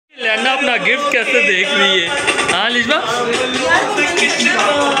लेना अपना गिफ्ट कैसे देख रही है? हाँ लिजमा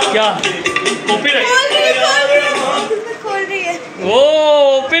क्या ओपन है? वो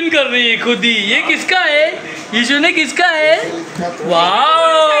ओपन कर रही है खुद ही। ये किसका है? यीशु ने किसका है?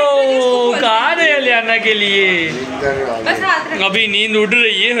 वाह कहाँ है अलियाना के लिए? अभी नींद उड़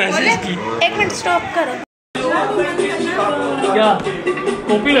रही है वैसे इसकी। एक मिनट स्टॉप करो। क्या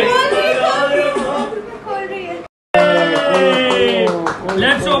ओपन है?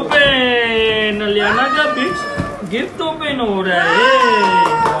 Let's open. अलियाना का गिफ्ट ओपन हो रहा है।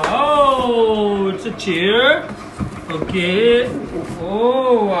 Wow it's a chair. Okay oh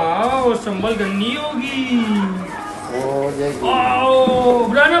wow संभल गन्नी होगी। Oh,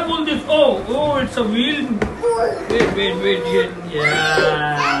 Brana pull this. Oh, it's a wheel. Wait. Yeah.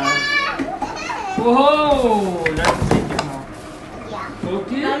 Oh, let's take it now.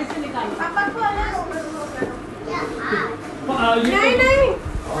 Okay.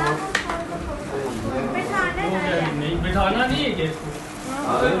 नहीं बिठाना नहीं है क्या इसको?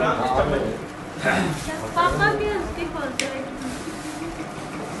 पापा भी उसके खोलते हैं।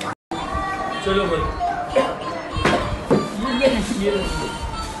 चलो भाई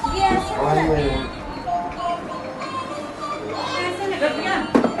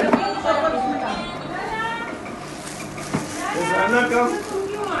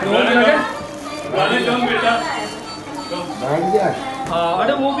ये कम बेटा।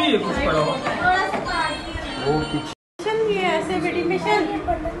 अरे वो भी है कुछ पड़ा हुआ। ये ऐसे बेटी मिशन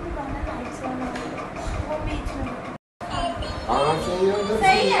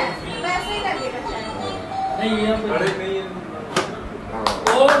सही है वैसे ही लगेगा नहीं है।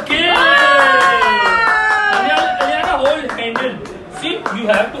 Okay Alyana hold handle. See you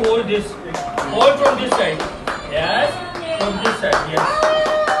have to hold this. Hold from this side. Yes from this side. Yes.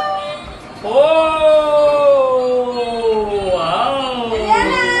 Oh wow.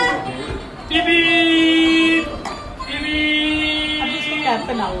 Beep beep. अब इसको कैप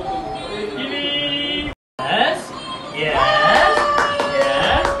पे लाओ। Yes. Yes.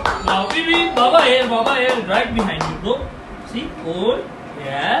 Yes. Now beep beep. Baba here right behind you bro. See hold.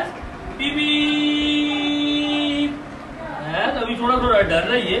 Yes. Beep beep. Yes. अभी थोड़ा डर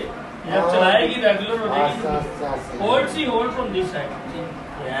रही है। जब चलाएगी रेगुलर हो जाएगी। hold from this side.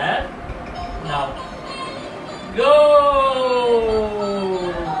 Yes. Now go.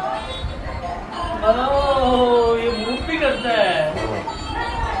 Oh ये मूव भी करता है।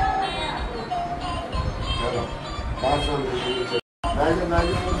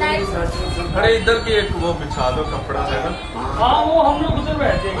 अरे इधर की एक वो बिछा दो कपड़ा है ना। हाँ वो हम लोग उधर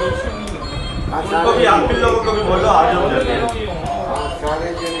बैठे हैं। उनको भी आप लोगों को भी बोलो आ जाओ जल्दी।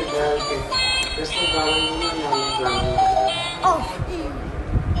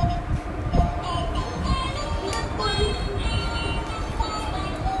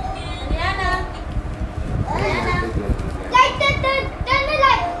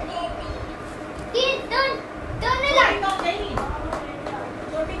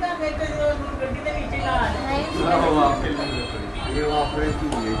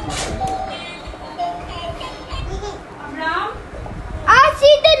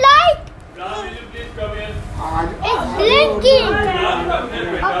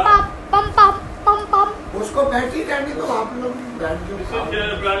 उसको बैटरी करनी तो आप लोग बैठ जाओ।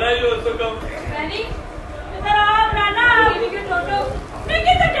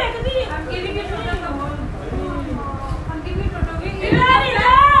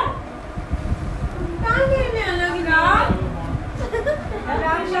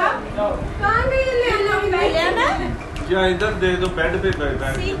 क्या इधर दे दो बेड पे बैठा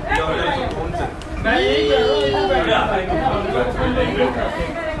है। कौन से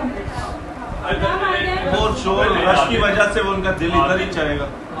और शोर रश की वजह से वो उनका दिल इधर ही चलेगा।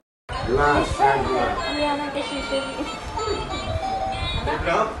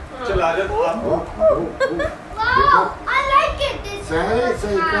 चल आ जाओ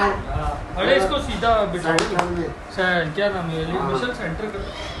अरे इसको सीधा बिठा क्या नाम है मिशन सेंटर कर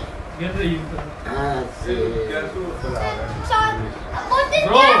गिर रही है।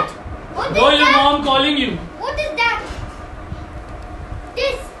 Bro, your mom calling you. What is that?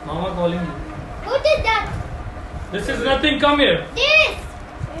 This. Mama calling you. What is that? This is nothing. Come here.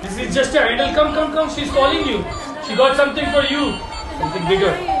 This is just a handle. Come. She's calling you. She got something for you. Something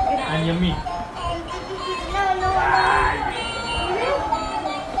bigger and yummy.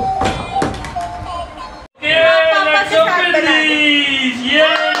 Let's open these.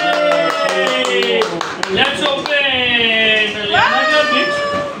 Yay! Let's open.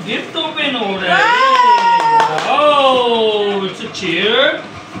 Gift open हो रहा है। Oh, it's a chair.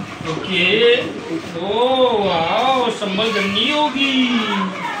 Okay. Oh wow, संभल गन्नी होगी।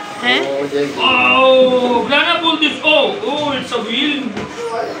 Oh, Brianna, pull this. Oh, it's a wheel.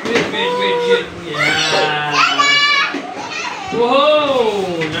 Wait. Yeah. Whoa,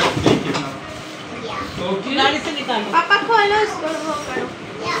 let's take it now. Okay. गाड़ी से निकालो। पापा खोलो इसको, वो करो।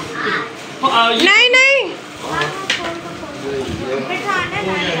 नहीं बिठाना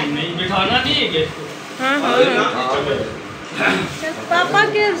नहीं बिठाना नहीं है क्या इसको? हाँ पापा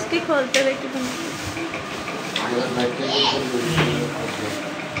के उसकी खोलते हुए क्यों?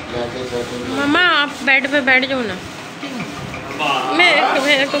 मम्मा आप बेड पे बैठ जाओ ना।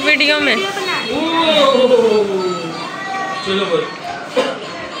 मेरे को वीडियो में। चलो बोल।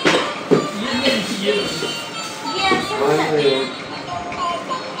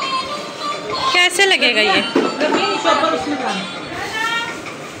 कैसे लगेगा ये?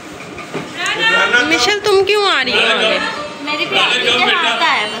 मिशेल तुम क्यों आ रही हो आगे? मेरी भी आता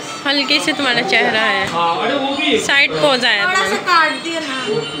है बस। हल्के से तुम्हारा चेहरा है। अरे वो भी साइड पोज आया थोड़ा सा काट दिया ना।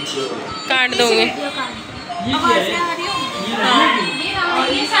 काट दोगे?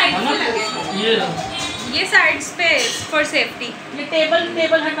 ये साइड्स पे फॉर सेफ्टी। ये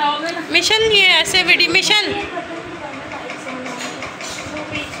टेबल हटाओगे ना। मिशेल ये ऐसे वीडियो मिशेल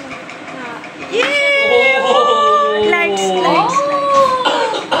ये लाइट्स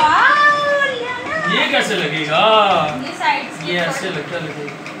ये कैसे लगेगा? ये साइड्स ये ऐसे लगेगा।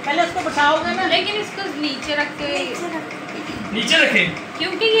 पहले उसको बिठाओगे ना, लेकिन इसको नीचे रख के नीचे रखें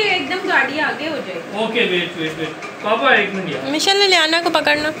क्योंकि ये एकदम गाड़ी आगे हो जाएगी। ओके वेट पापा एक मिनट। मिशेल ने लियाना को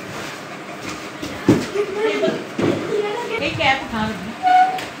पकड़ना। एक कैप उठा लो।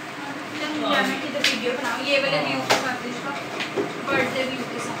 वीडियो बनाओ ये वाले व्यू के साथ, इसका बर्थडे व्यू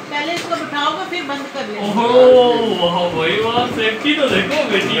के साथ। पहले इसको बिठाओगे फिर बंद कर लेना। ओहो वाह भाई वाह, सेफ्टी तो देखो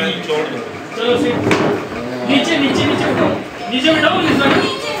बेटी। छोड़ दो। चलो फिर नीचे बिठाओ। नीचे बिठाओ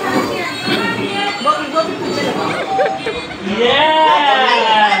वो भी पीछे लगाओ।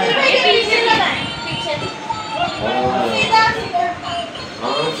 पीछे लगाएं, पीछे।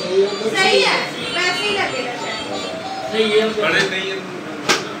 सही है, वैसे ही लगेगा शायद। बड़े नहीं है।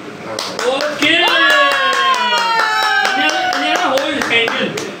 Okay. Alyana, hold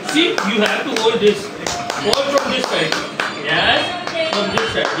handle. See, you have to hold this. Hold from this side. Yes, from this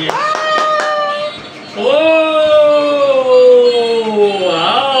side. Yes. Oh,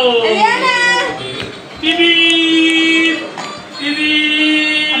 wow. Alyana. Bibi.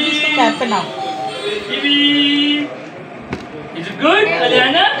 अब इसको cap पहनाओ। Bibi. Is it good,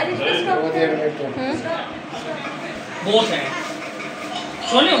 Alyana? Both hands.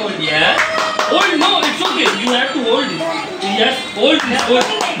 Only hold, yeah. Hold, no, it's okay. You have to hold it. Yes, hold this, hold.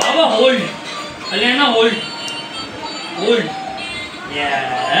 Baba, hold. Alyana, hold. Hold.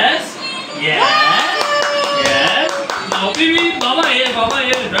 Yes. Now, Bibi, Baba here,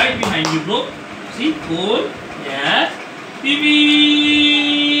 right behind you, bro. See, hold. Yes. Bibi.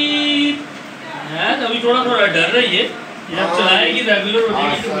 Yes, अभी थोड़ा डर रही है। जब चलाएगी regular हो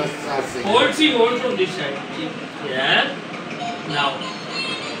जाएगी तो hold from this side. Yes. Now.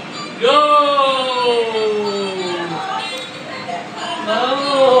 Go!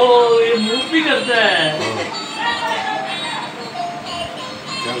 ये मूव भी करता है।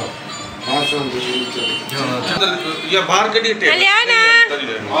 चलो या बाहर के लिए Alyana!